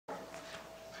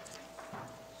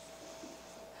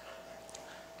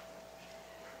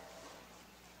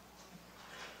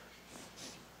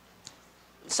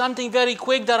something very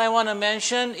quick that I want to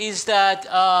mention is that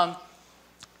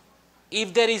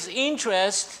if there is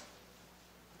interest,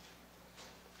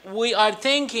 we are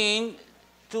thinking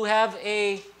to have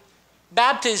a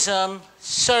baptism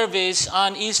service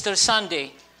on Easter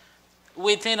Sunday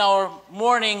within our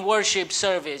morning worship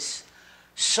service.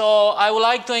 So I would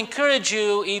like to encourage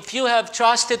you, if you have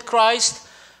trusted Christ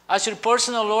as your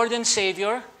personal Lord and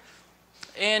Savior,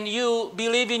 and you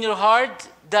believe in your heart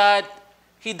that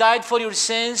He died for your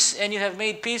sins and you have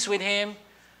made peace with Him,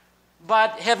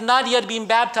 but have not yet been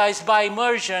baptized by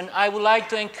immersion, I would like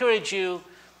to encourage you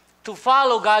to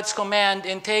follow God's command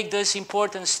and take this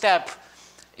important step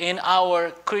in our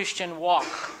Christian walk.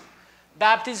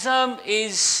 Baptism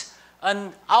is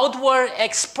an outward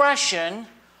expression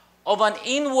of an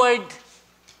inward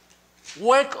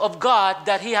work of God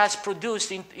that He has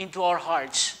produced into our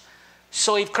hearts.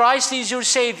 So if Christ is your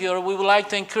Savior, we would like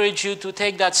to encourage you to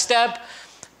take that step.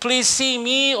 Please see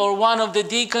me or one of the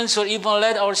deacons, or even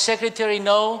let our secretary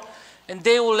know, and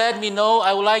they will let me know.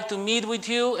 I would like to meet with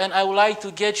you, and I would like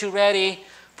to get you ready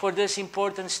for this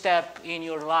important step in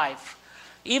your life.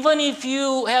 Even if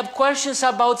you have questions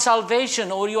about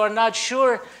salvation, or you are not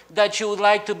sure that you would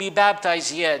like to be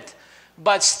baptized yet,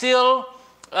 but still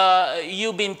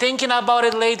you've been thinking about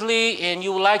it lately and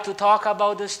you would like to talk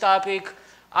about this topic,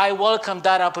 I welcome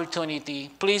that opportunity.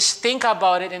 Please think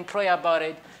about it and pray about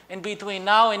it. And between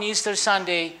now and Easter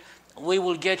Sunday, we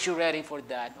will get you ready for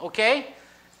that, okay?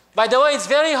 By the way, it's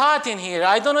very hot in here.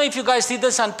 I don't know if you guys did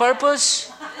this on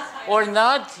purpose or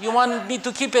not. You want me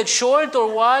to keep it short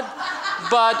or what?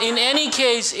 But in any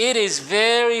case, it is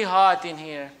very hot in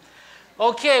here.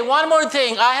 Okay, one more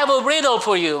thing. I have a riddle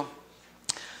for you.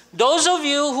 Those of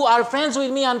you who are friends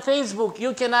with me on Facebook,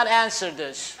 you cannot answer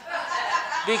this.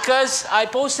 Because I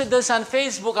posted this on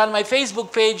Facebook, on my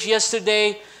Facebook page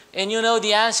yesterday, and you know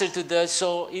the answer to this.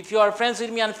 So if you are friends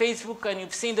with me on Facebook and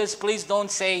you've seen this, please don't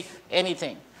say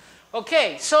anything.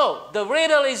 Okay, so the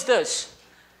riddle is this.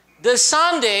 The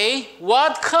Sunday,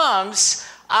 what comes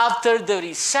after the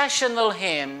recessional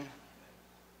hymn?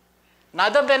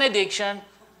 Not the benediction.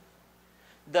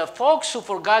 The folks who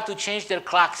forgot to change their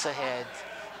clocks ahead.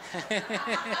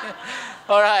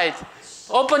 All right.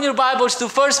 Open your Bibles to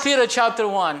 1 Peter chapter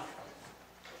 1.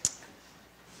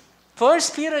 1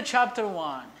 Peter chapter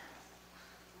 1.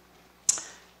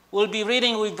 We'll be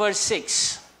reading with verse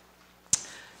 6.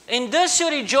 In this you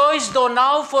rejoice, though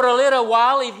now for a little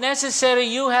while, if necessary,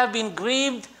 you have been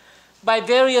grieved by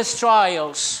various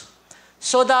trials,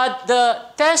 so that the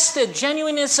tested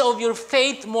genuineness of your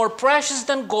faith, more precious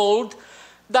than gold,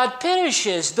 that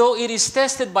perishes, though it is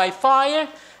tested by fire,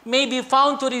 may be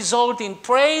found to result in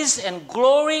praise and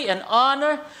glory and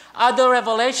honor at the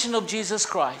revelation of Jesus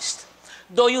Christ.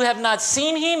 Though you have not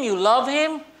seen Him, you love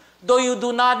Him. Though you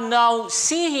do not now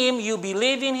see Him, you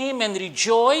believe in Him and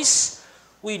rejoice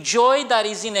with joy that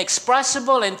is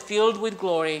inexpressible and filled with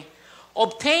glory,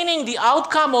 obtaining the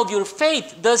outcome of your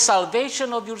faith, the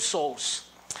salvation of your souls.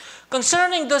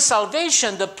 Concerning the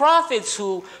salvation, the prophets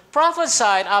who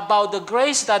prophesied about the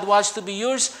grace that was to be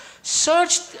yours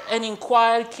searched and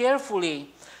inquired carefully.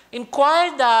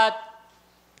 Inquired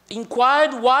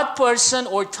what person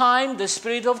or time the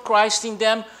Spirit of Christ in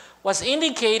them was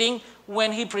indicating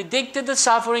when He predicted the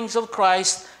sufferings of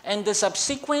Christ and the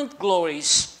subsequent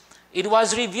glories. It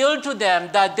was revealed to them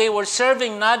that they were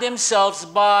serving not themselves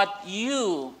but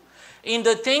you in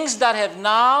the things that have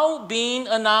now been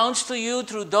announced to you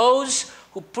through those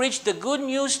who preach the good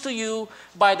news to you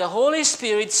by the Holy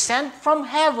Spirit sent from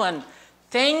heaven,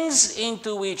 things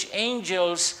into which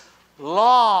angels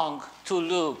long to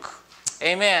look.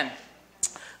 Amen.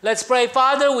 Let's pray.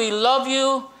 Father, we love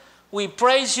you. We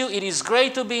praise you. It is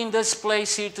great to be in this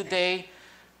place here today.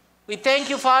 We thank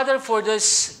you, Father, for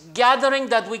this gathering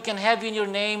that we can have in your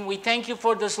name. We thank you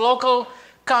for this local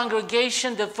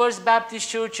congregation, the First Baptist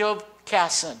Church of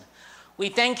Kasson. We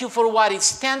thank you for what it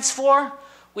stands for.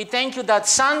 We thank you that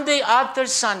Sunday after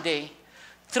Sunday,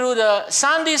 through the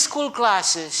Sunday school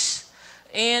classes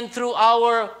and through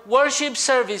our worship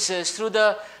services, through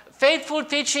the faithful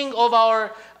teaching of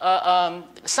our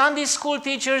Sunday school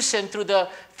teachers and through the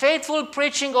faithful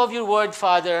preaching of your word,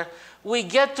 Father, we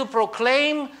get to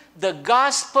proclaim the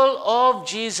gospel of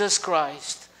Jesus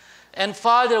Christ. And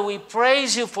Father, we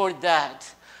praise you for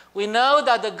that. We know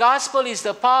that the gospel is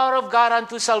the power of God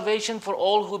unto salvation for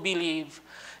all who believe.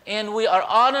 And we are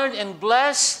honored and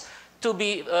blessed to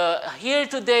be here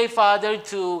today, Father,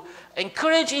 to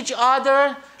encourage each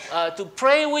other, to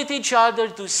pray with each other,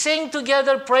 to sing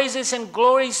together praises and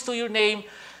glories to your name,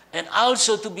 and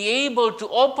also to be able to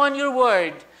open your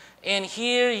word and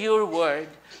hear your word.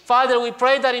 Father, we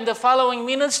pray that in the following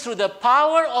minutes, through the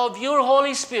power of your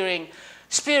Holy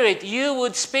Spirit, you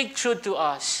would speak truth to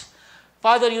us.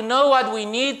 Father, you know what we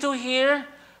need to hear.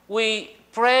 We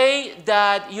pray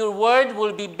that your word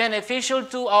will be beneficial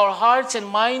to our hearts and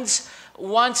minds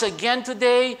once again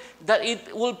today, that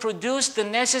it will produce the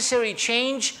necessary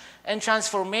change and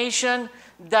transformation,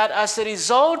 that as a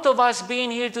result of us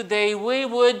being here today, we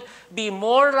would be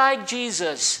more like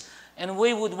Jesus, and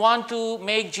we would want to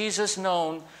make Jesus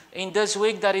known in this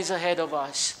week that is ahead of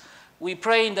us. We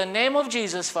pray in the name of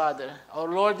Jesus, Father, our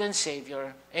Lord and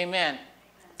Savior. Amen.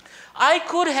 I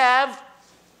could have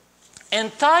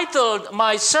entitled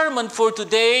my sermon for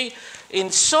today in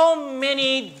so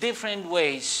many different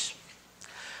ways.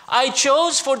 I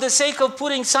chose, for the sake of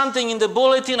putting something in the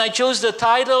bulletin, I chose the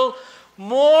title,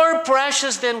 More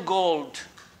Precious Than Gold.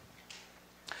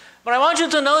 But I want you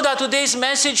to know that today's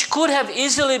message could have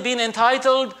easily been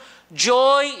entitled,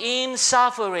 Joy in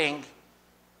Suffering.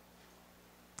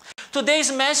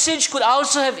 Today's message could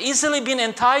also have easily been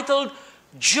entitled,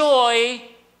 Joy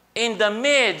in the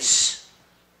Midst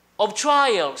of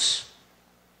Trials.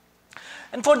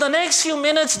 And for the next few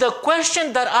minutes, the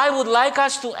question that I would like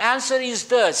us to answer is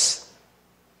this: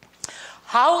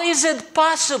 how is it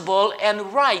possible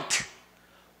and right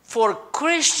for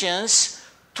Christians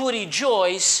to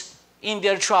rejoice in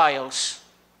their trials?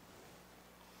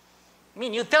 I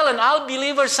mean, you tell an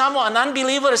unbeliever, an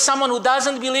unbeliever, someone who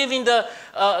doesn't believe in the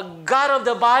God of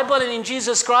the Bible and in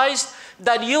Jesus Christ,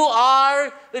 that you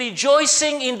are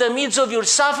rejoicing in the midst of your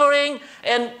suffering,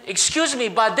 and excuse me,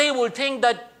 but they will think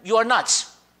that you are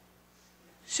nuts.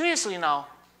 Seriously now.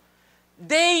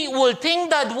 They will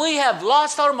think that we have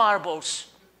lost our marbles.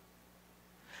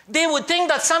 They would think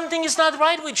that something is not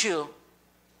right with you.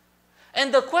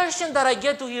 And the question that I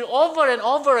get to hear over and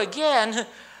over again,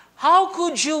 how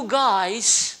could you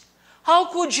guys, how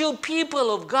could you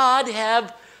people of God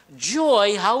have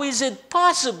joy? How is it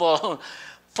possible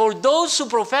for those who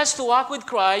profess to walk with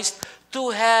Christ to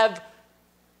have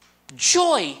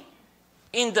joy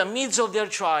in the midst of their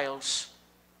trials?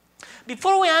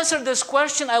 Before we answer this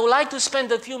question, I would like to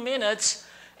spend a few minutes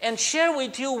and share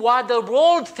with you what the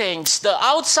world thinks, the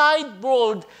outside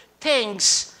world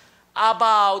thinks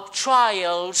about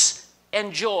trials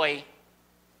and joy.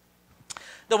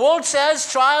 The world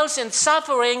says trials and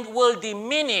suffering will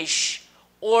diminish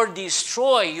or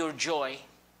destroy your joy.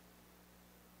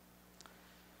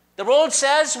 The world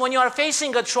says when you are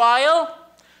facing a trial,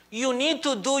 you need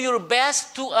to do your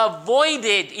best to avoid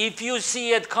it if you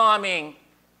see it coming,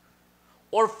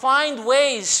 or find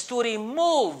ways to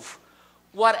remove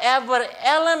whatever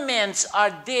elements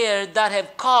are there that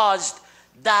have caused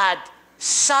that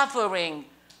suffering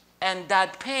and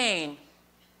that pain.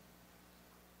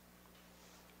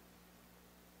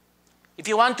 If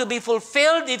you want to be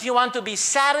fulfilled, if you want to be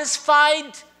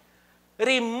satisfied,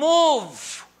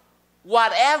 remove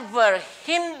whatever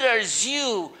hinders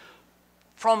you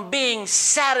from being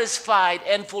satisfied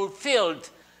and fulfilled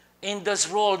in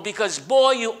this world, because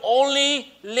boy, you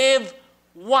only live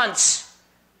once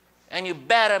and you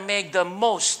better make the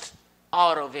most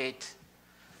out of it.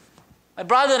 My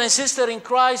brother and sister in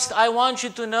Christ, I want you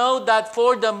to know that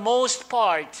for the most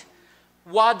part,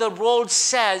 what the world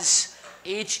says,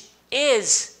 it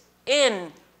is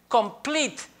in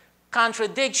complete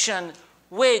contradiction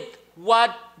with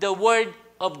what the Word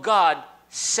of God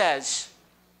says.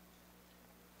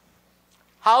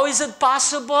 How is it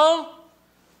possible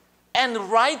and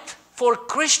right for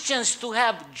Christians to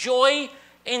have joy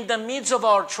in the midst of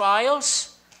our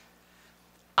trials?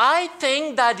 I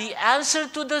think that the answer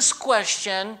to this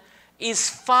question is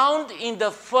found in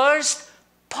the first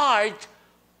part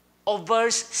of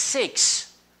verse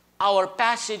 6, our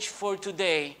passage for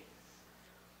today.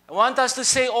 I want us to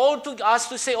say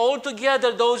all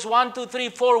together those 1, 2, 3,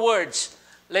 4 words.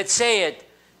 Let's say it.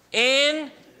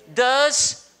 In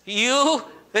this you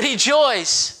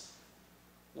rejoice.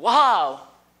 Wow.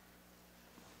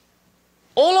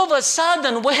 All of a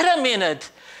sudden, wait a minute.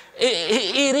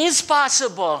 It is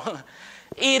possible.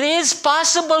 It is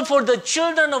possible for the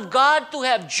children of God to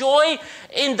have joy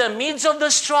in the midst of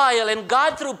this trial. And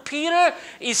God, through Peter,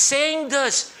 is saying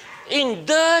this: in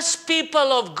this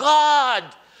people of God,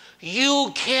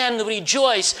 you can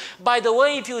rejoice. By the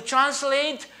way, if you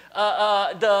translate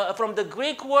from the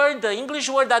Greek word, the English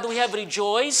word that we have,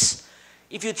 rejoice,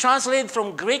 if you translate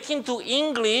from Greek into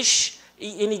English,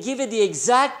 and you give it the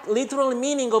exact literal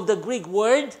meaning of the Greek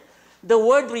word, the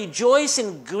word rejoice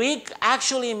in Greek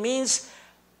actually means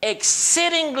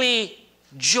exceedingly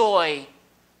joy,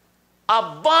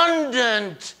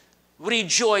 abundant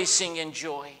rejoicing and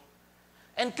joy.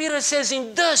 And Peter says,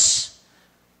 in this,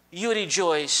 you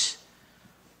rejoice.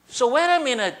 So wait a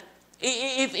minute.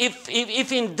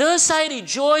 If in this I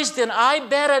rejoice, then I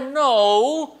better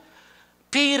know,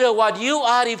 Peter, what you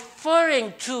are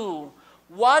referring to.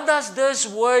 What does this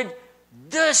word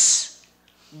this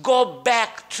go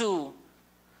back to?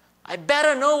 I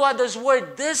better know what this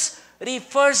word this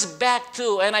refers back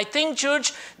to. And I think,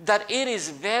 church, that it is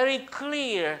very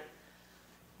clear.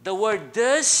 The word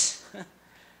this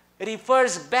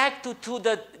refers back to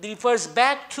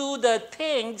the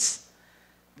things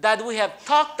that we have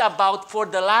talked about for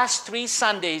the last 3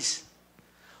 Sundays.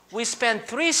 We spent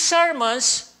 3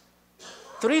 sermons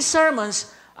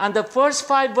on the first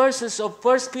 5 verses of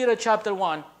 1 Peter chapter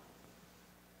 1.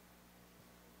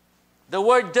 The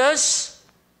word this,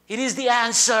 it is the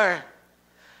answer.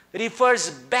 It refers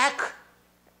back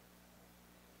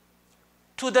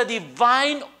to the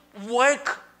divine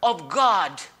work of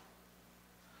God,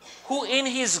 who in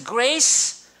His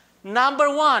grace, number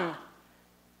 1,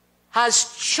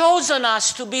 has chosen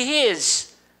us to be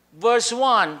His, verse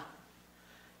 1.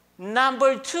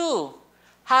 Number 2,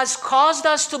 has caused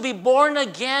us to be born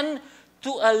again to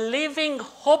a living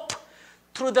hope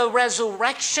through the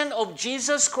resurrection of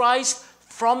Jesus Christ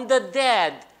from the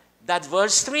dead. That's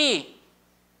verse 3.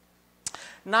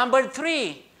 Number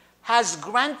 3, has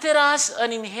granted us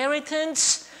an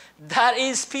inheritance that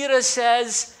is, Peter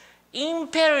says,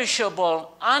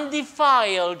 imperishable,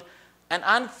 undefiled, and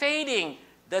unfading.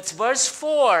 That's verse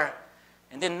 4.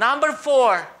 And then number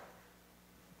 4,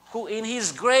 who in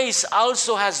His grace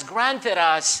also has granted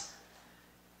us,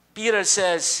 Peter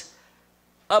says,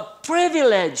 a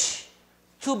privilege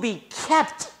to be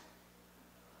kept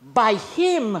by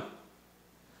Him,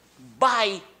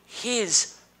 by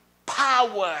His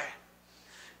power.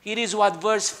 It is what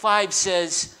verse 5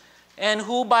 says, and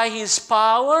who by His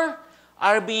power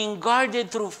are being guarded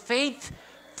through faith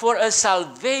for a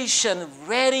salvation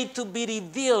ready to be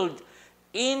revealed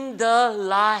in the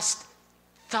last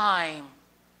time.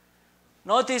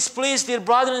 Notice, please, dear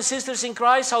brothers and sisters in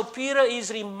Christ, how Peter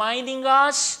is reminding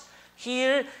us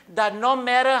here that no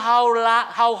matter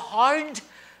how hard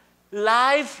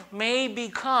life may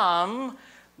become,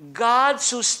 God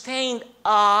sustains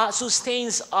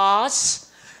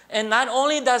us. And not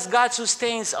only does God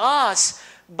sustain us,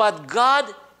 but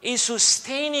God is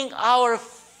sustaining our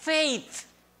faith.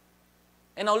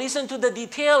 And now listen to the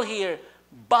detail here.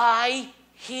 By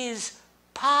His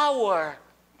power.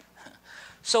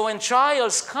 So when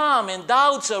trials come and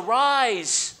doubts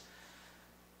arise,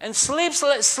 and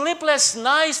sleepless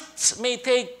nights may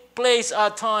take place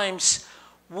at times,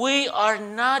 we are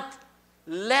not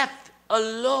left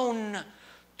alone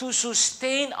to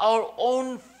sustain our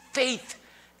own faith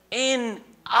in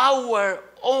our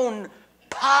own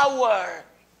power.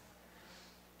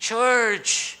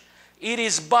 Church, it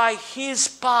is by His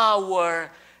power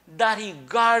that He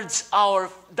guards our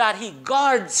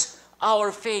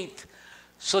faith,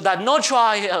 so that no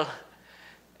trial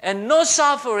and no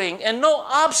suffering and no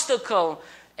obstacle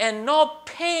and no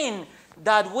pain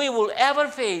that we will ever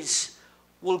face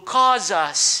will cause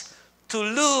us to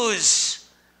lose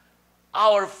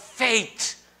our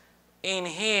faith in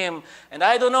Him. And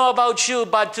I don't know about you,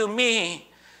 but to me,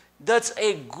 that's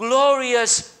a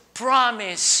glorious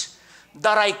promise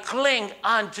that I cling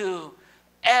unto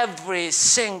every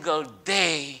single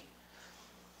day.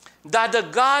 That the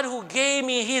God who gave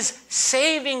me His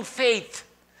saving faith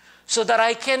so that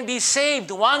I can be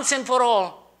saved once and for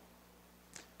all,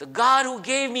 the God who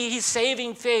gave me His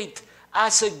saving faith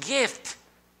as a gift,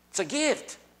 it's a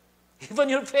gift, even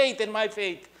your faith and my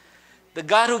faith, the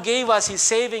God who gave us His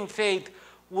saving faith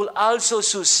will also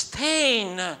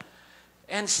sustain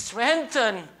and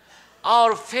strengthen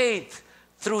our faith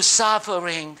through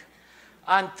suffering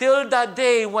until that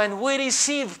day when we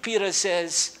receive, Peter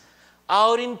says,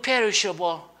 our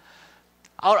imperishable,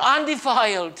 our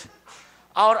undefiled,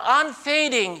 our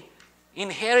unfading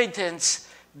inheritance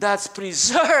that's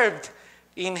preserved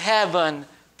in heaven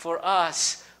for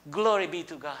us. Glory be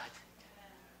to God.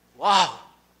 Wow.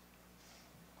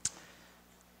 I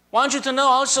want you to know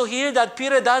also here that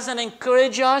Peter doesn't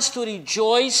encourage us to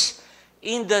rejoice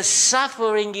in the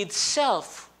suffering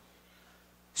itself.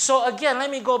 So again,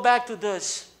 let me go back to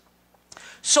this.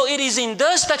 So it is in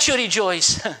this that you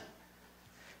rejoice.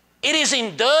 It is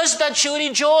in this that you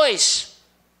rejoice.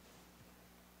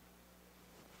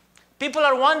 People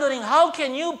are wondering, how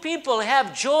can you people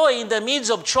have joy in the midst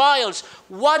of trials?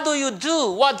 What do you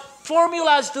do? What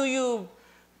formulas do you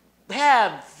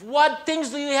have? What things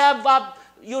do you have up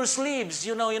your sleeves?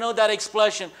 You know that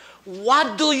expression.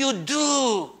 What do you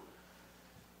do?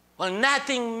 Well,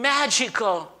 nothing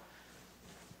magical.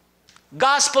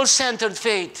 Gospel-centered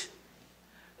faith.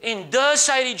 In this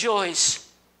I rejoice.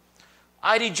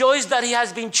 I rejoice that He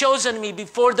has been chosen me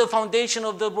before the foundation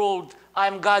of the world. I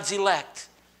am God's elect.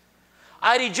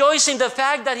 I rejoice in the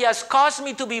fact that He has caused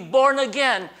me to be born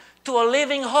again to a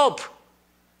living hope.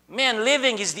 Man,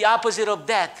 living is the opposite of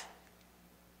death.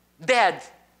 Dead.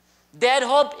 Dead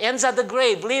hope ends at the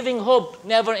grave. Living hope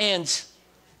never ends.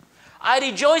 I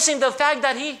rejoice in the fact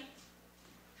that He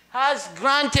has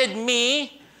granted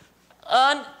me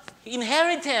an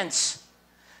inheritance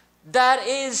that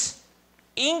is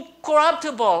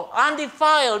incorruptible,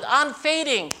 undefiled,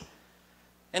 unfading.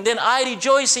 And then I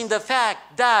rejoice in the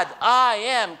fact that I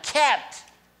am kept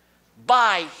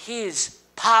by His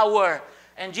power.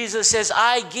 And Jesus says,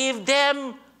 I give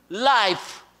them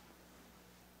life.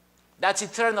 That's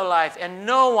eternal life. And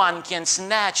no one can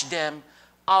snatch them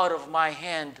out of my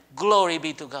hand. Glory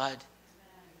be to God.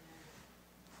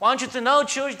 I want you to know,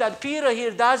 church, that Peter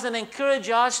here doesn't encourage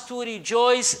us to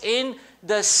rejoice in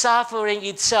the suffering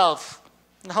itself.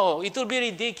 No, it will be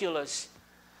ridiculous.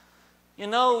 You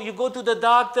know, you go to the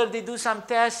doctor, they do some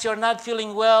tests, you're not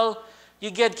feeling well, you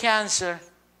get cancer.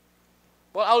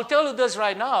 Well, I'll tell you this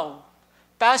right now.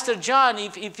 Pastor John,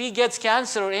 if he gets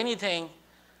cancer or anything,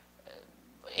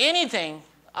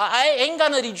 I ain't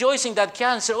going to rejoice in that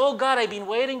cancer. Oh, God, I've been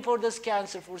waiting for this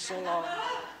cancer for so long.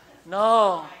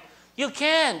 No, you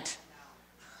can't.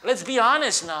 Let's be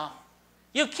honest now.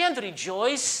 You can't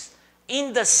rejoice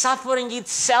in the suffering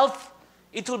itself.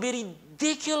 It will be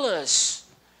ridiculous.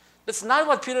 That's not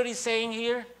what Peter is saying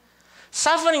here.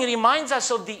 Suffering reminds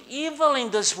us of the evil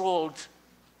in this world.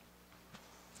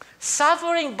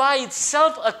 Suffering by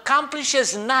itself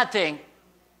accomplishes nothing.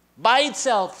 By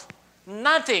itself,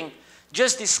 nothing.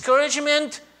 Just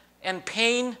discouragement and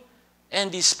pain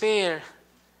and despair.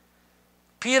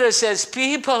 Peter says,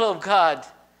 people of God,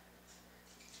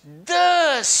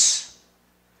 this,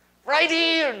 right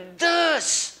here,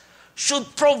 this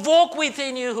should provoke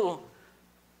within you.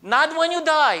 Not when you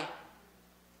die,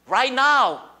 right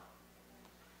now.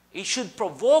 It should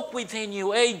provoke within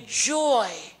you a joy,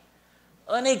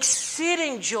 an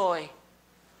exceeding joy.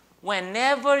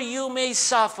 Whenever you may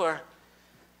suffer,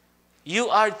 you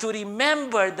are to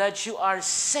remember that you are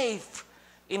safe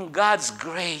in God's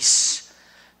grace.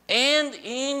 And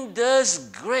in this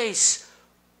grace,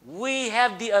 we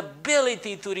have the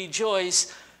ability to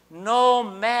rejoice no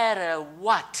matter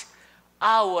what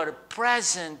our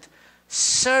present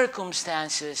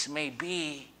circumstances may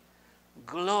be.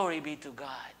 Glory be to God.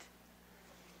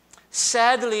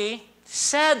 Sadly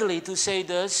to say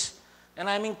this, and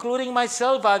I'm including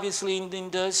myself obviously in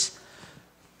this,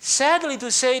 sadly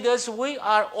to say this, we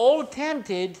are all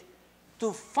tempted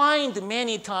to find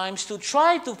many times, to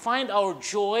try to find our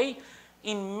joy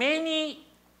in many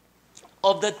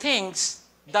of the things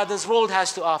that this world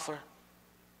has to offer.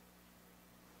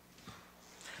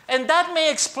 And that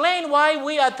may explain why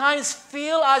we at times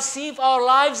feel as if our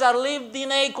lives are lived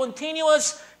in a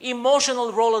continuous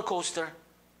emotional roller coaster.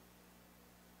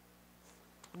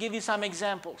 I'll give you some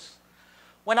examples.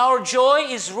 When our joy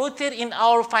is rooted in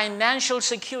our financial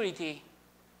security,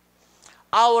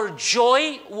 our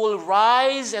joy will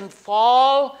rise and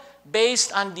fall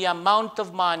based on the amount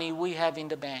of money we have in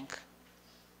the bank.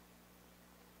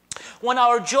 When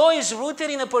our joy is rooted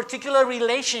in a particular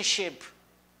relationship,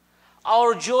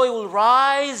 our joy will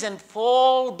rise and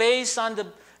fall based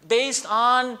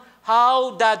on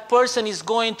how that person is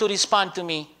going to respond to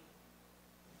me.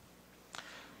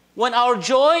 When our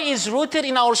joy is rooted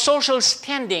in our social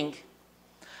standing,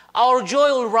 our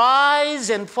joy will rise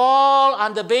and fall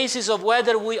on the basis of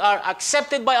whether we are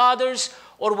accepted by others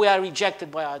or we are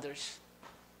rejected by others.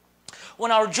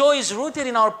 When our joy is rooted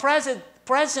in our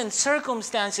present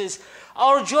circumstances,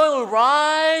 our joy will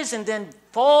rise and then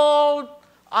fall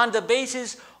on the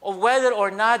basis of whether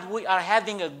or not we are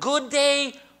having a good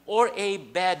day or a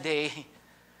bad day.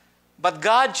 But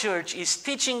God, church, is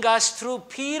teaching us through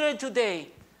Peter today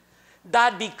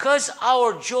that because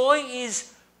our joy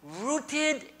is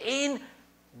rooted in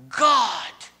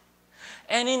God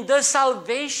and in the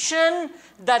salvation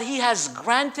that He has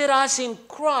granted us in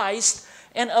Christ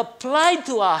and applied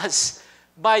to us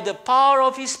by the power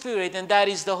of His Spirit, and that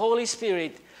is the Holy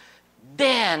Spirit,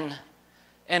 then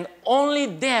and only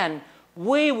then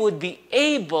we would be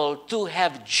able to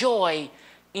have joy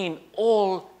in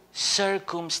all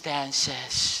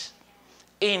circumstances.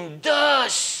 In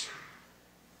this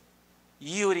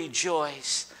you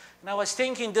rejoice. And I was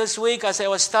thinking this week as I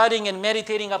was studying and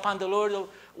meditating upon the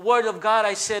Word of God,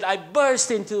 I said, I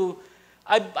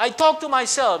talk to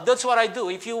myself. That's what I do.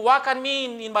 If you walk on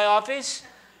me in my office,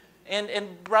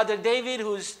 and Brother David,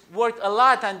 who's worked a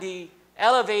lot on the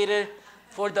elevator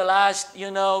for the last,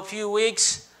 few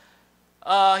weeks,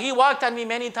 He walked at me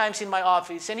many times in my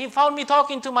office, and he found me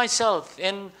talking to myself.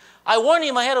 And I warned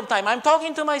him ahead of time, I'm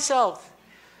talking to myself.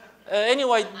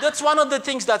 Anyway, that's one of the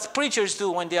things that preachers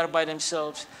do when they are by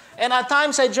themselves. And at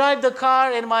times I drive the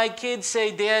car and my kids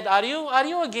say, Dad, are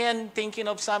you again thinking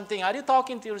of something? Are you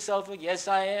talking to yourself? Yes,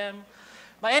 I am.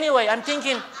 But anyway, I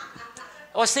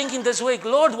was thinking this week,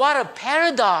 Lord, what a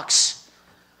paradox.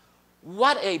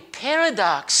 What a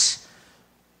paradox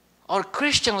our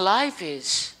Christian life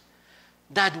is.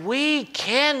 That we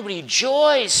can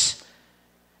rejoice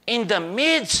in the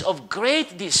midst of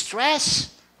great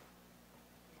distress.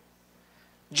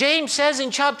 James says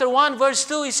in chapter 1, verse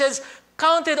 2, he says,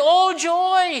 count it all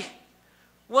joy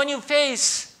when you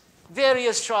face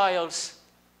various trials.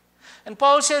 And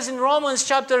Paul says in Romans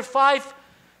chapter 5,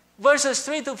 verses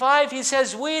 3 to 5, he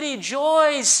says, we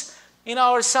rejoice in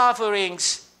our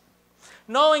sufferings,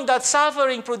 knowing that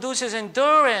suffering produces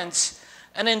endurance,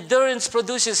 and endurance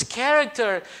produces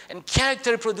character, and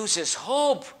character produces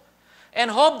hope.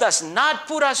 And hope does not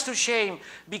put us to shame,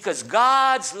 because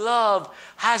God's love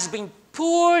has been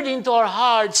poured into our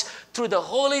hearts through the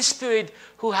Holy Spirit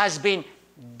who has been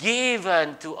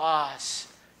given to us.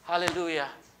 Hallelujah.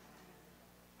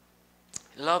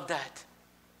 Love that.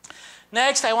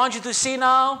 Next, I want you to see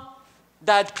now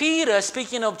that Peter,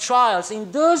 speaking of trials,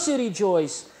 in those who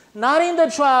rejoice, not in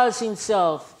the trials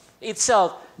itself,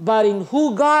 but in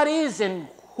who God is and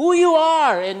who you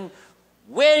are and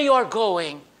where you are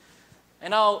going.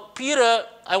 And now Peter,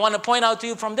 I want to point out to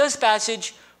you from this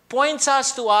passage, points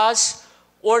us to us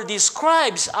or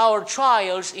describes our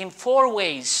trials in 4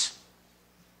 ways.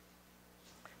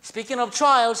 Speaking of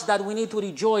trials that we need to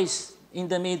rejoice in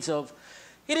the midst of.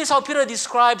 It is how Peter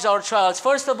describes our trials.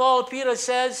 First of all, Peter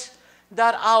says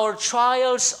that our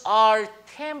trials are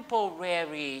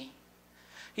temporary.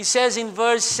 He says in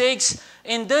verse 6,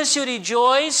 in this you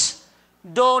rejoice,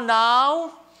 though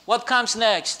now, what comes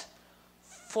next?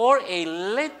 For a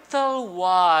little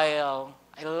while.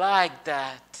 I like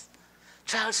that.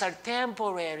 Trials are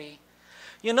temporary.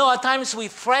 You know, at times we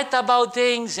fret about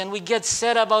things and we get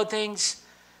sad about things.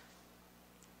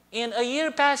 And a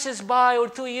year passes by or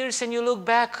 2 years and you look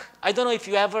back. I don't know if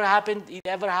it ever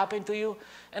happened to you.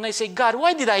 And I say, God,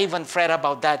 why did I even fret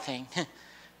about that thing?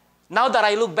 Now that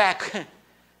I look back,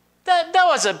 that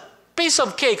was a piece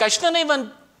of cake. I shouldn't even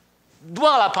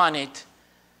dwell upon it.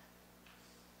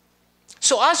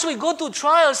 So as we go to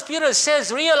trials, Peter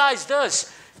says, realize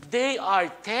this. They are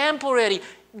temporary,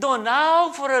 though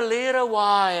now for a little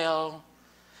while.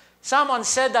 Someone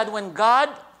said that when God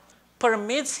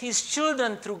permits his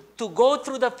children to go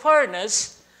through the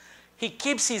furnace, he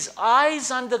keeps his eyes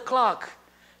on the clock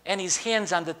and his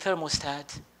hands on the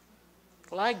thermostat.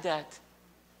 Like that.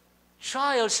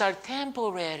 Trials are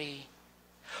temporary.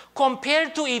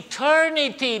 Compared to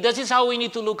eternity, this is how we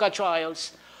need to look at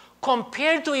trials.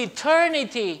 Compared to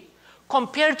eternity,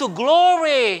 compared to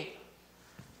glory,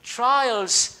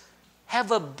 trials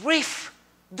have a brief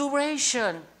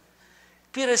duration.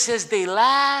 Peter says they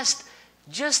last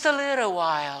just a little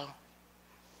while.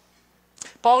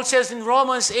 Paul says in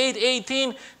Romans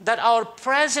 8:18 that our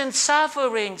present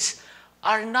sufferings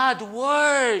are not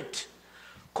worth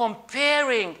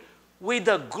comparing with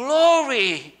the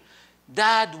glory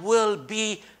that will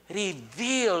be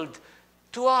revealed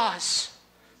to us.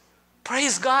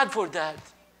 Praise God for that.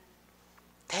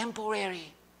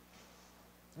 Temporary.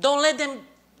 Don't let them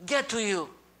get to you.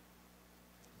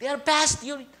 They are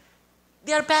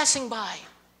passing by.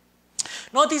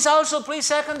 Notice also, please,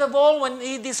 second of all, when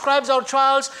he describes our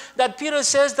trials, that Peter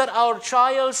says that our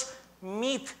trials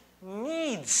meet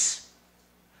needs.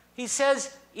 He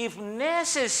says, if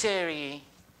necessary.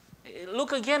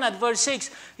 Look again at verse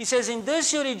 6. He says, in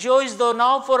this you rejoice, though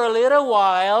now for a little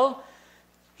while.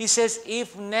 He says,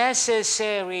 if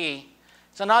necessary.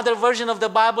 It's another version of the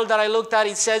Bible that I looked at.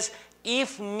 It says,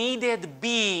 if needed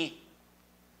be.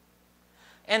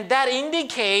 And that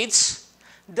indicates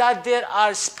that there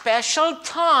are special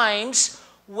times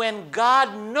when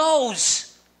God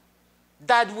knows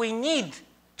that we need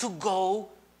to go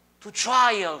to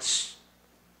trials.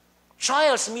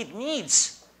 Trials meet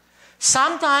needs.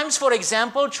 Sometimes, for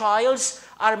example, trials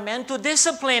are meant to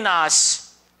discipline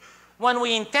us when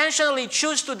we intentionally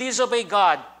choose to disobey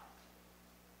God.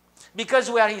 Because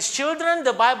we are His children,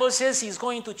 the Bible says He's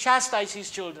going to chastise His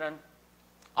children.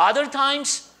 Other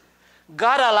times,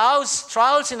 God allows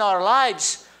trials in our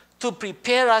lives to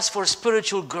prepare us for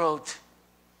spiritual growth.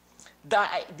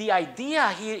 The idea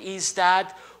here is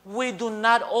that we do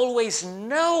not always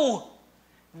know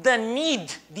the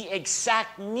need, the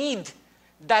exact need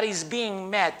that is being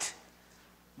met.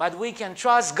 But we can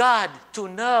trust God to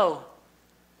know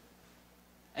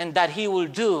and that He will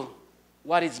do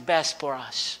what is best for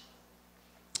us.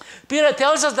 Peter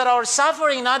tells us that our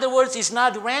suffering, in other words, is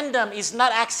not random, it's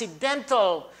not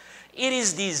accidental. It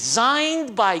is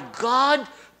designed by God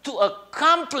to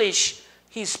accomplish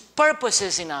His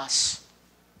purposes in us.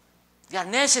 They are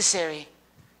necessary.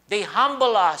 They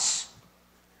humble us.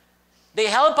 They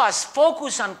help us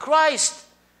focus on Christ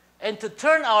and to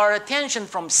turn our attention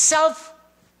from self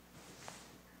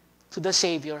to the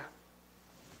Savior.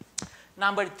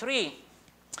 Number 3,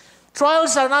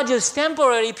 trials are not just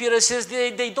temporary, Peter says.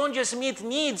 They don't just meet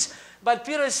needs. But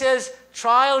Peter says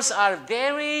trials are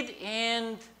varied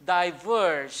and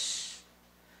diverse.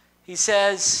 He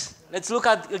says, let's look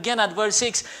again at verse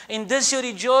 6. In this you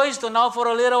rejoice, though now for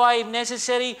a little while, if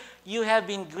necessary, you have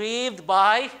been grieved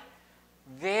by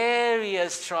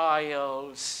various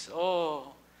trials.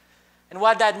 Oh. And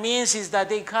what that means is that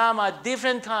they come at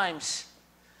different times.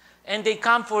 And they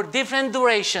come for different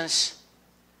durations.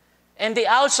 And they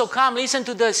also come, listen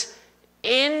to this,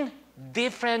 in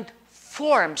different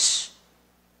forms.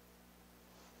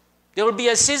 There will be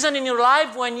a season in your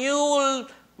life when you will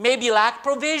maybe lack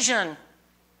provision.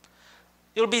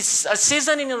 There will be a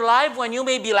season in your life when you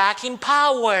may be lacking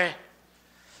power.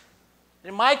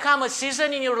 There might come a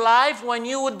season in your life when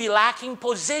you would be lacking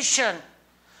position.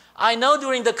 I know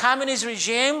during the communist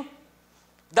regime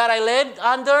that I led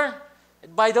under,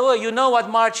 by the way, you know what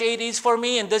March 8 is for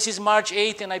me, and this is March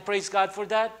 8, and I praise God for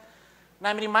that. And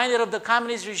I'm reminded of the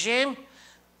communist regime.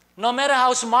 No matter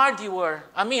how smart you were,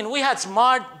 I mean, we had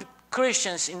smart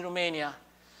Christians in Romania,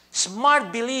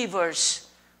 smart believers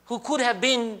who could have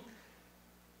been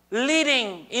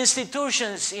leading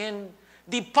institutions in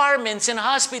departments and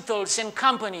hospitals and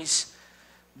companies.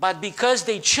 But because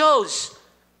they chose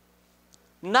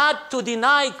not to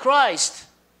deny Christ,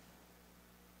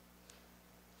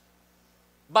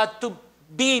 but to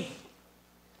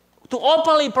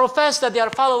openly profess that they are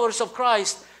followers of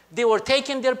Christ, they were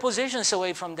taking their positions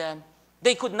away from them.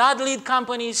 They could not lead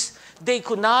companies. They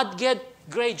could not get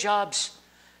great jobs.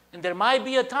 And there might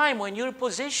be a time when your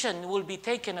position will be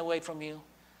taken away from you.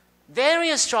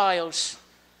 Various trials.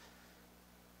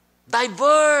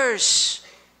 Diverse.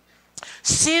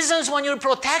 Seasons when your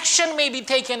protection may be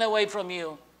taken away from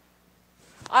you.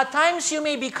 At times you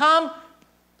may become,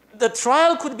 the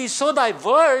trial could be so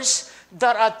diverse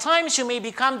that at times you may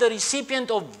become the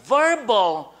recipient of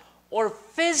verbal or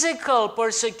physical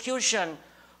persecution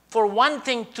for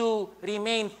wanting to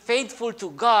remain faithful to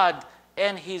God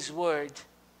and His Word.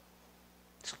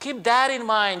 So keep that in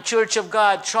mind, Church of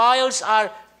God. Trials are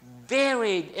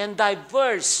varied and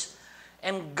diverse,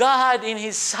 and God in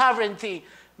His sovereignty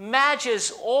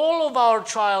matches all of our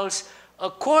trials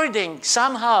according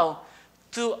somehow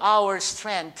to our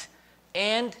strength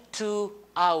and to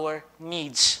our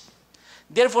needs.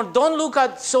 Therefore, don't look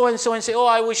at so-and-so and say, oh,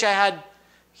 I wish I had.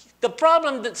 The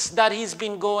problems that he's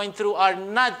been going through are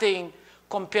nothing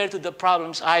compared to the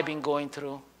problems I've been going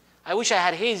through. I wish I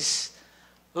had his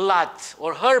lot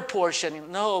or her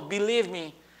portion. No, believe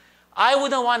me, I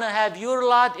wouldn't want to have your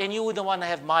lot and you wouldn't want to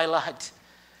have my lot.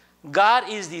 God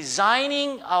is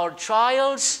designing our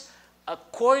trials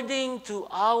according to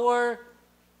our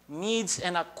needs,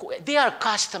 and they are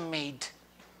custom made.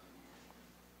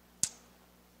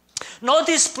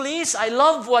 Notice, please, I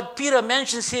love what Peter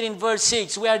mentions here in verse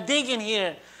 6. We are digging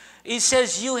here. It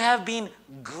says, you have been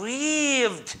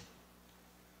grieved.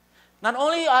 Not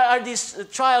only are these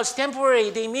trials temporary,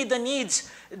 they meet the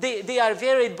needs, they are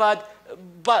varied, but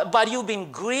you've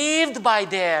been grieved by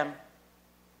them.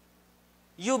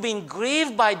 You've been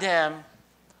grieved by them.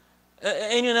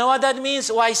 And you know what that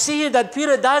means? Well, I see here that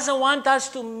Peter doesn't want us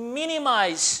to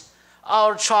minimize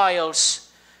our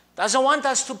trials. Doesn't want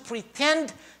us to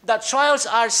pretend that trials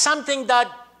are something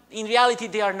that in reality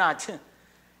they are not.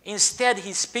 Instead,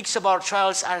 he speaks about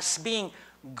trials as being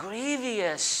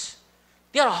grievous.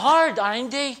 They are hard, aren't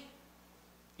they?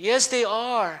 Yes, they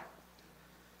are.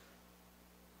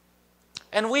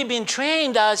 And we've been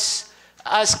trained as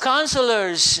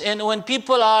counselors, and when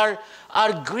people are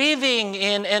grieving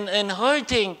and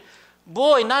hurting,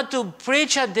 boy, not to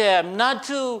preach at them, not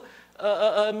to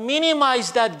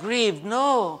minimize that grief.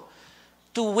 No.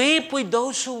 To weep with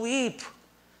those who weep.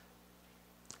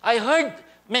 I heard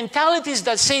mentalities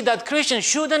that say that Christians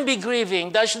shouldn't be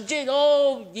grieving. That should,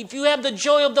 if you have the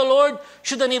joy of the Lord,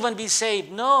 shouldn't even be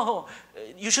saved. No.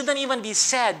 You shouldn't even be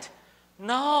sad.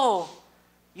 No.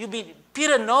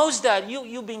 Peter knows that.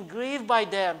 You've been grieved by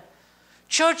them.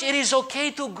 Church, it is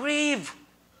okay to grieve.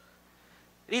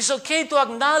 It is okay to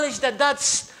acknowledge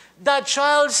that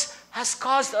trials has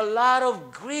caused a lot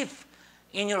of grief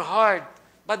in your heart.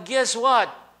 But guess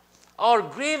what? Our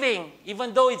grieving,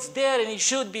 even though it's there and it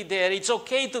should be there, it's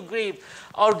okay to grieve.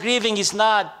 Our grieving is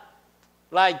not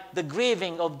like the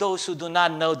grieving of those who do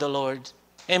not know the Lord.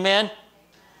 Amen?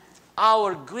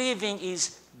 Our grieving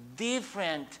is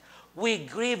different. We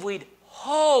grieve with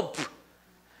hope.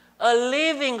 A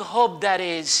living hope, that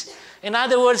is. In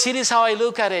other words, here is how I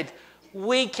look at it.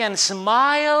 We can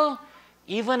smile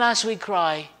even as we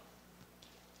cry.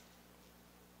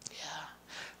 Yeah.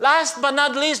 Last but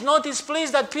not least, notice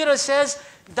please that Peter says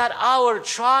that our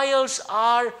trials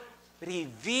are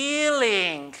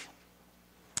revealing.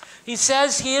 He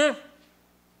says here,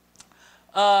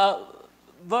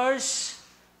 verse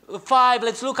 5,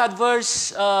 let's look at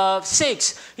verse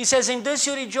 6. He says, in this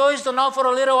you rejoice, though now for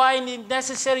a little while, if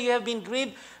necessary, you have been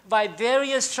grieved by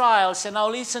various trials. And now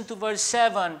listen to verse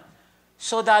 7.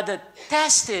 So that the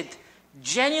tested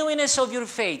genuineness of your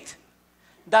faith,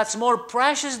 that's more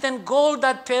precious than gold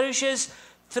that perishes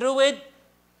through it,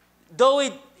 though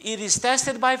it is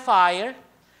tested by fire,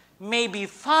 may be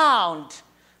found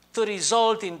to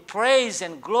result in praise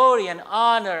and glory and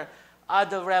honor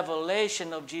at the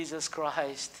revelation of Jesus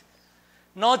Christ.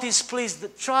 Notice, please, the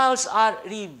trials are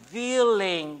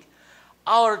revealing.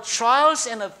 Our trials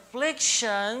and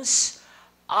afflictions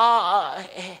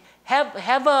have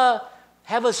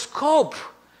a scope,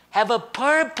 have a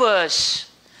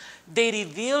purpose. They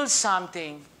reveal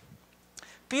something.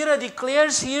 Peter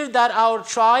declares here that our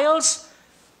trials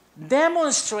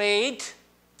demonstrate,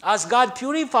 as God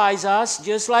purifies us,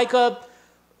 just like a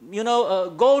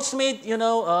goldsmith,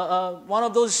 one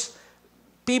of those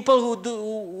people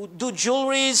who do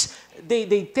jewelries,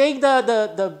 they take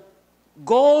the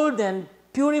gold and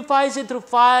purifies it through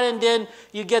fire, and then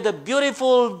you get a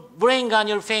beautiful ring on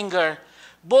your finger.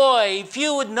 Boy, if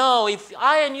you would know, if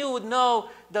I and you would know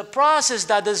the process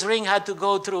that this ring had to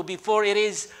go through before it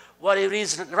is what it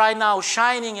is right now,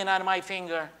 shining in on my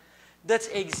finger. That's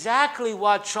exactly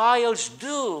what trials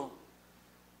do.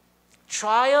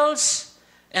 Trials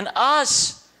and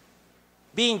us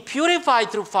being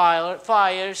purified through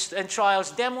fires and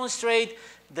trials demonstrate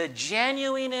the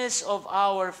genuineness of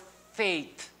our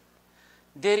faith.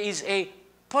 There is a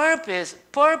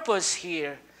purpose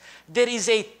here. There is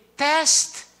a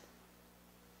test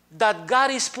that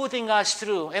God is putting us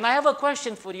through. And I have a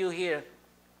question for you here.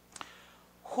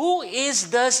 Who is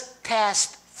this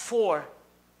test for?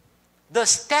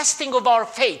 This testing of our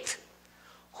faith.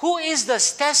 Who is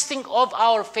this testing of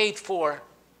our faith for?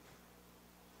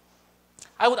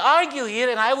 I would argue here,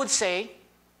 and I would say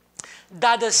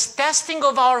that this testing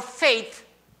of our faith,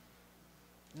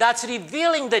 that's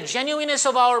revealing the genuineness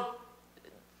of our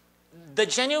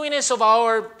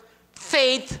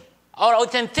faith, our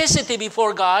authenticity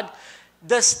before God,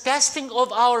 this testing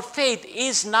of our faith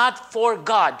is not for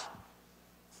God.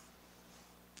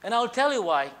 And I'll tell you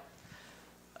why.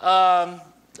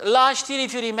 Last year,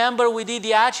 if you remember, we did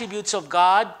the attributes of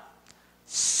God,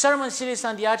 sermon series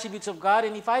on the attributes of God,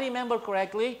 and if I remember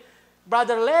correctly,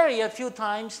 Brother Larry a few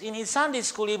times in his Sunday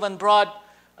school even brought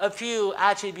a few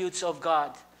attributes of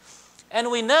God.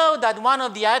 And we know that one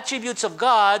of the attributes of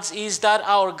God's is that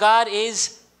our God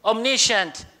is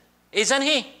omniscient, isn't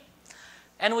He?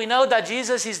 And we know that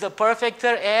Jesus is the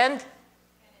perfecter and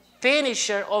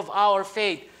finisher of our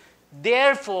faith.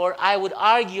 Therefore, I would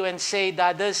argue and say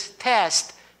that this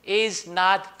test is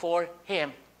not for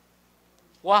Him.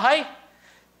 Why?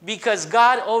 Because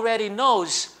God already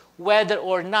knows whether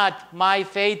or not my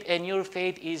faith and your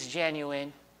faith is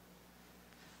genuine.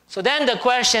 So then the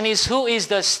question is, who is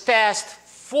this test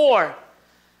for?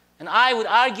 And I would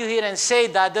argue here and say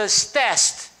that this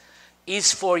test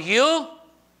is for you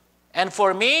and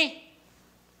for me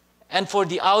and for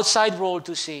the outside world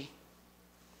to see.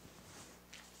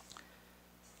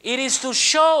 It is to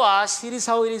show us, here is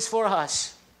how it is for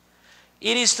us.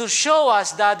 It is to show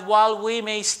us that while we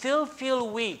may still feel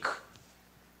weak,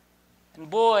 and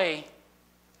boy,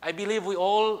 I believe we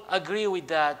all agree with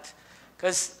that,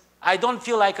 because I don't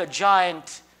feel like a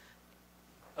giant,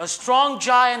 a strong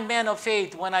giant man of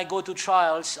faith when I go to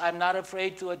trials. I'm not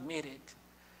afraid to admit it.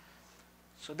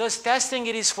 So this testing,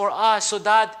 it is for us so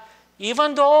that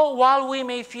even though while we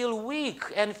may feel weak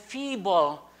and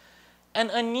feeble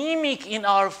and anemic in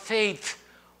our faith,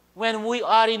 when we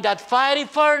are in that fiery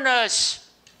furnace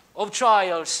of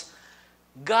trials,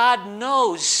 God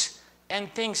knows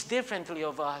and thinks differently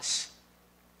of us.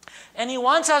 And He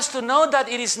wants us to know that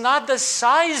it is not the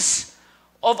size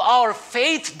of our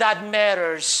faith that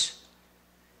matters.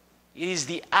 It is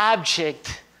the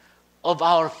object of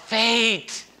our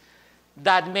faith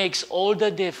that makes all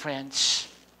the difference.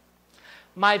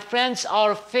 My friends,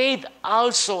 our faith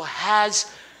also has,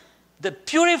 the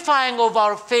purifying of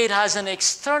our faith has an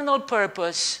external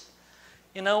purpose,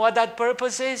 You know what that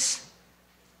purpose is?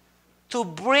 To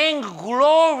bring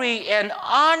glory and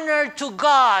honor to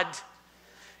God,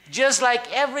 just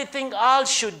like everything else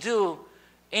should do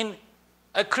in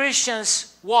a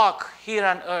Christian's walk here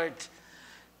on earth.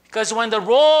 Because when the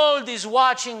world is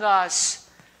watching us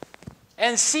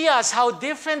and see us how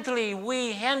differently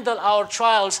we handle our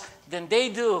trials than they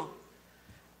do,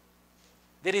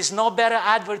 there is no better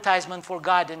advertisement for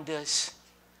God than this.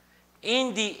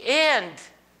 In the end,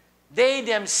 they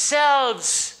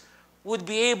themselves would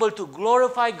be able to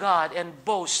glorify God and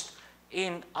boast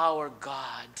in our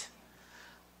God.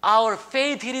 Our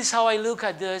faith, here is how I look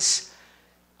at this.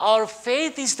 Our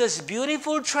faith is this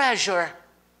beautiful treasure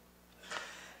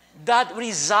that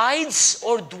resides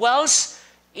or dwells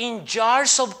in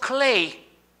jars of clay.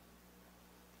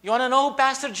 You want to know who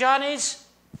Pastor John is?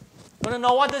 You want to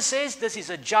know what this is? This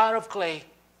is a jar of clay.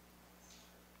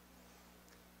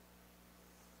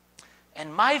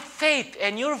 And my faith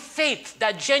and your faith,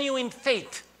 that genuine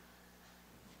faith,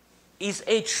 is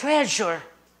a treasure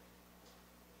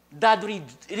that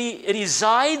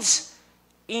resides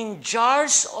in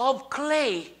jars of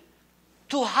clay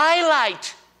to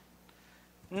highlight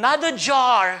not a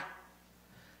jar,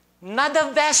 not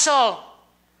a vessel,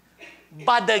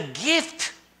 but the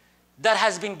gift that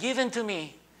has been given to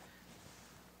me.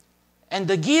 And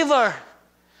the giver,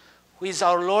 who is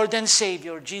our Lord and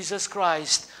Savior, Jesus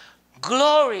Christ.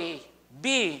 Glory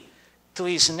be to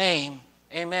His name.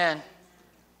 Amen.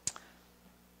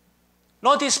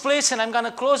 Notice, please, and I'm going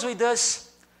to close with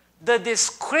this, the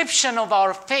description of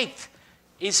our faith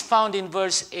is found in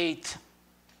verse 8.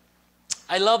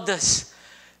 I love this.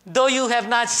 Though you have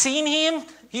not seen Him,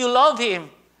 you love Him.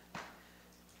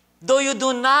 Though you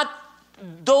do not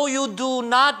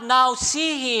now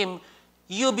see Him,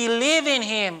 you believe in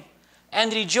Him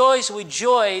and rejoice with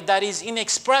joy that is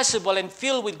inexpressible and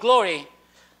filled with glory.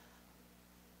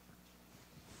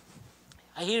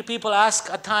 I hear people ask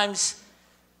at times,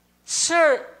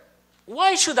 "Sir,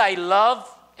 why should I love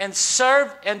and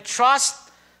serve and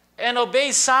trust and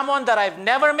obey someone that I've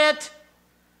never met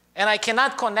and I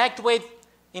cannot connect with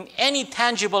in any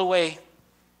tangible way?"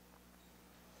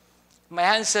 My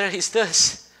answer is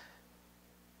this: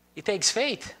 it takes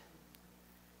faith.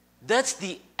 That's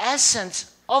the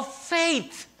essence of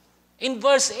faith. In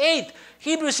verse 8,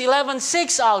 Hebrews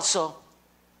 11:6 also.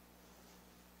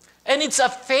 And it's a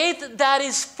faith that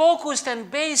is focused and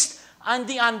based on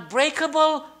the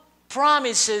unbreakable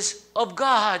promises of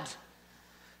God.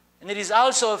 And it is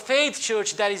also a faith,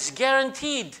 church, that is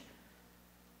guaranteed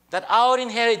that our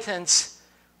inheritance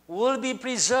will be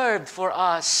preserved for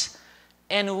us.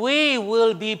 And we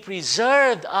will be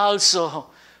preserved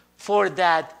also for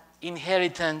that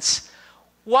inheritance.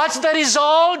 What's the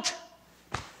result?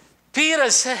 Peter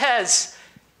says,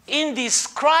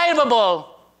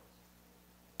 indescribable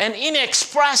and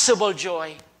inexpressible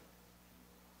joy.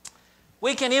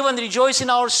 We can even rejoice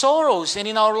in our sorrows and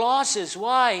in our losses.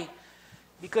 Why?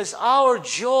 Because our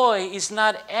joy is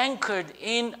not anchored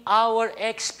in our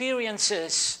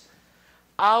experiences.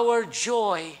 Our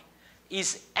joy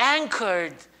is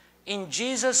anchored in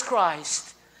Jesus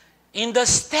Christ, in the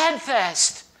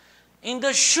steadfast, in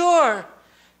the sure,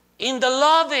 in the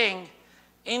loving,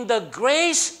 in the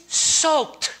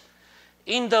grace-soaked,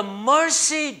 in the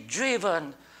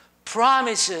mercy-driven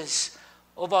promises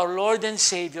of our Lord and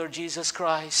Savior, Jesus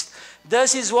Christ.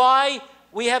 This is why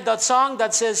we have that song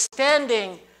that says,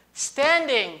 standing,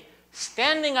 standing,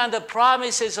 standing on the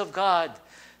promises of God.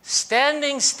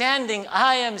 Standing, standing,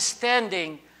 I am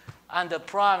standing on the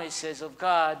promises of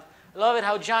God. I love it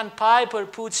how John Piper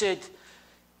puts it.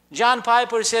 John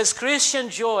Piper says, Christian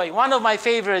joy, one of my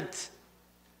favorite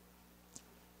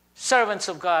servants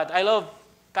of God. I love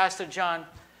Pastor John.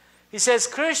 He says,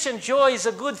 Christian joy is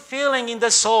a good feeling in the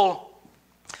soul.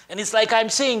 And it's like I'm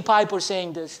seeing Piper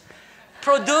saying this.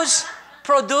 Produced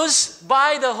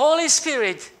by the Holy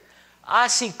Spirit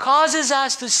as He causes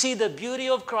us to see the beauty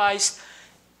of Christ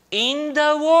in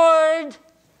the Word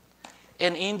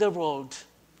and in the world.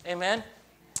 Amen?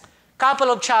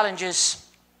 Couple of challenges.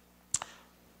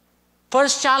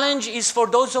 First challenge is for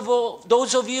those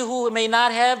of you who may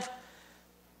not have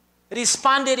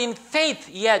responded in faith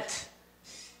yet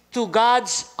to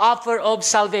God's offer of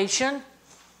salvation.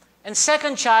 And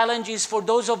second challenge is for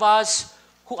those of us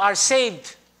who are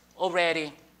saved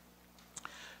already.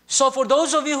 So for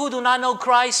those of you who do not know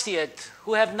Christ yet,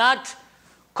 who have not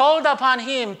called upon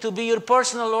Him to be your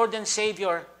personal Lord and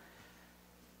Savior,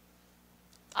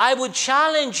 I would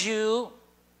challenge you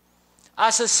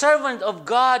as a servant of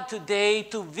God today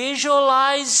to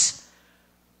visualize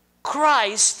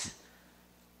Christ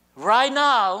right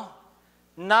now,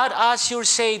 not as your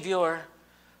Savior,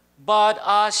 but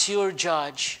as your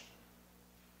judge.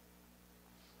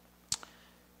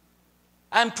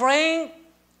 I'm praying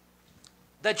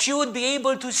that you would be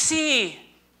able to see,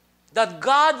 that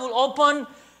God will open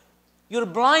your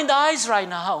blind eyes right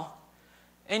now,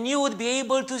 and you would be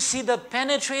able to see the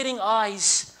penetrating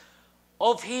eyes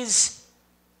of His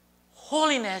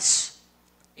holiness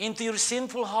into your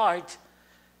sinful heart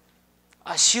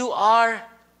as you are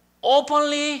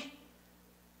openly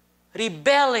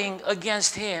rebelling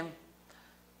against Him.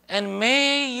 And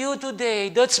may you today,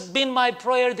 that's been my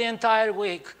prayer the entire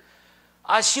week,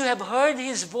 as you have heard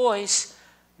His voice,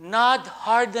 not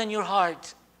harden your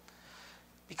heart.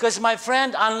 Because my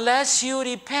friend, unless you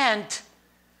repent,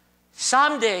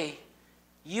 someday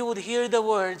you would hear the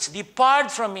words,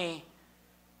 "Depart from me,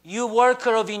 you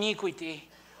worker of iniquity,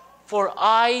 for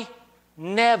I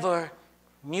never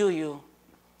knew you."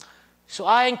 So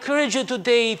I encourage you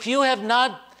today, if you have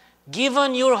not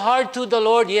given your heart to the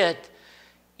Lord yet,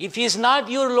 if He's not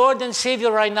your Lord and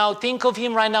Savior right now, think of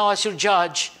Him right now as your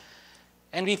judge.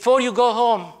 And before you go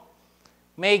home,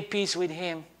 make peace with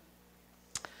Him.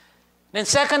 Then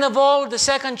second of all, the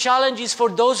second challenge is for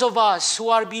those of us who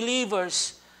are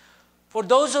believers. For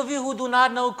those of you who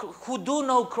do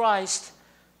know Christ,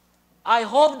 I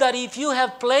hope that if you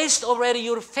have placed already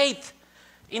your faith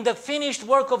in the finished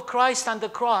work of Christ on the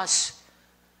cross,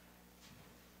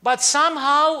 but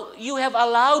somehow you have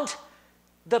allowed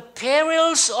the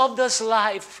perils of this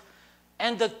life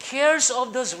and the cares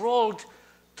of this world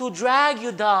to drag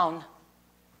you down,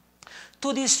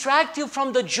 to distract you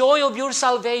from the joy of your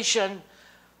salvation,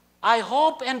 I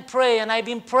hope and pray, and I've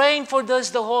been praying for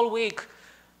this the whole week,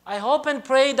 I hope and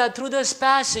pray that through this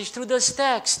passage, through this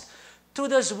text, through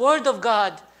this Word of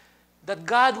God, that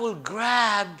God will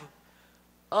grab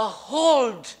a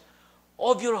hold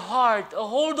of your heart, a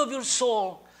hold of your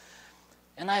soul.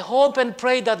 And I hope and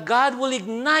pray that God will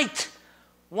ignite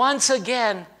once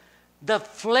again the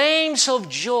flames of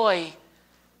joy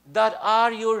that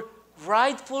are your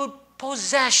rightful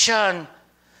possession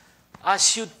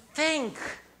as you think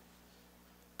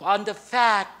on the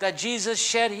fact that Jesus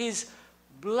shed His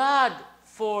blood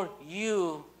for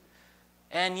you,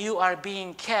 and you are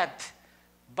being kept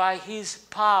by His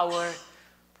power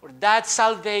for that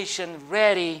salvation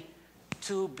ready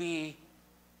to be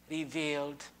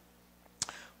revealed.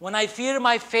 When I fear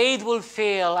my faith will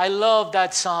fail, I love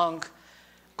that song.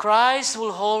 Christ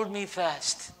will hold me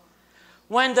fast.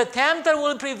 When the tempter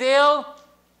will prevail,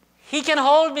 he can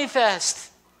hold me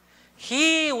fast.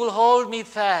 He will hold me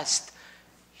fast.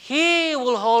 He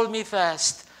will hold me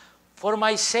fast. For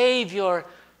my Savior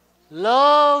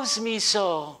loves me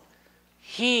so.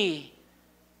 He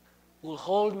will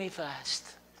hold me fast.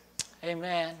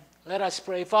 Amen. Let us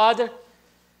pray. Father,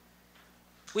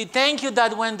 we thank you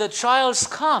that when the trials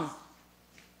come,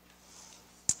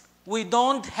 we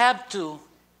don't have to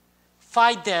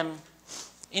fight them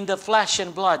in the flesh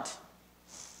and blood.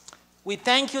 We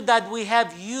thank you that we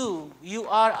have you. You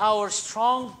are our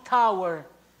strong tower.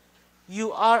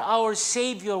 You are our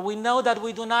Savior. We know that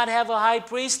we do not have a high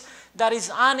priest that is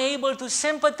unable to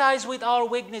sympathize with our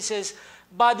weaknesses,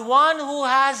 but one who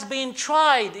has been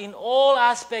tried in all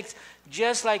aspects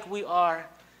just like we are.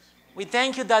 We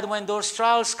thank you that when those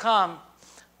trials come,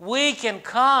 we can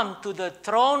come to the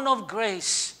throne of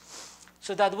grace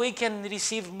so that we can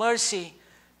receive mercy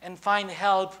and find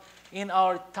help in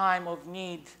our time of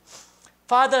need.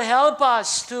 Father, help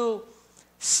us to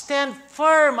stand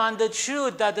firm on the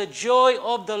truth that the joy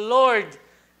of the Lord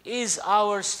is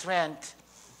our strength.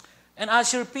 And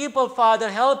as your people, Father,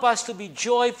 help us to be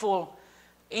joyful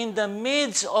in the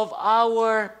midst of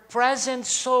our present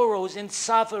sorrows and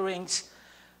sufferings,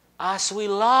 as we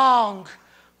long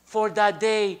for that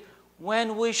day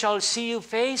when we shall see you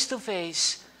face to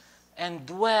face and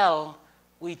dwell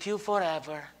with you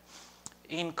forever.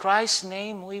 In Christ's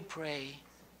name we pray.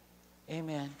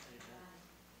 Amen.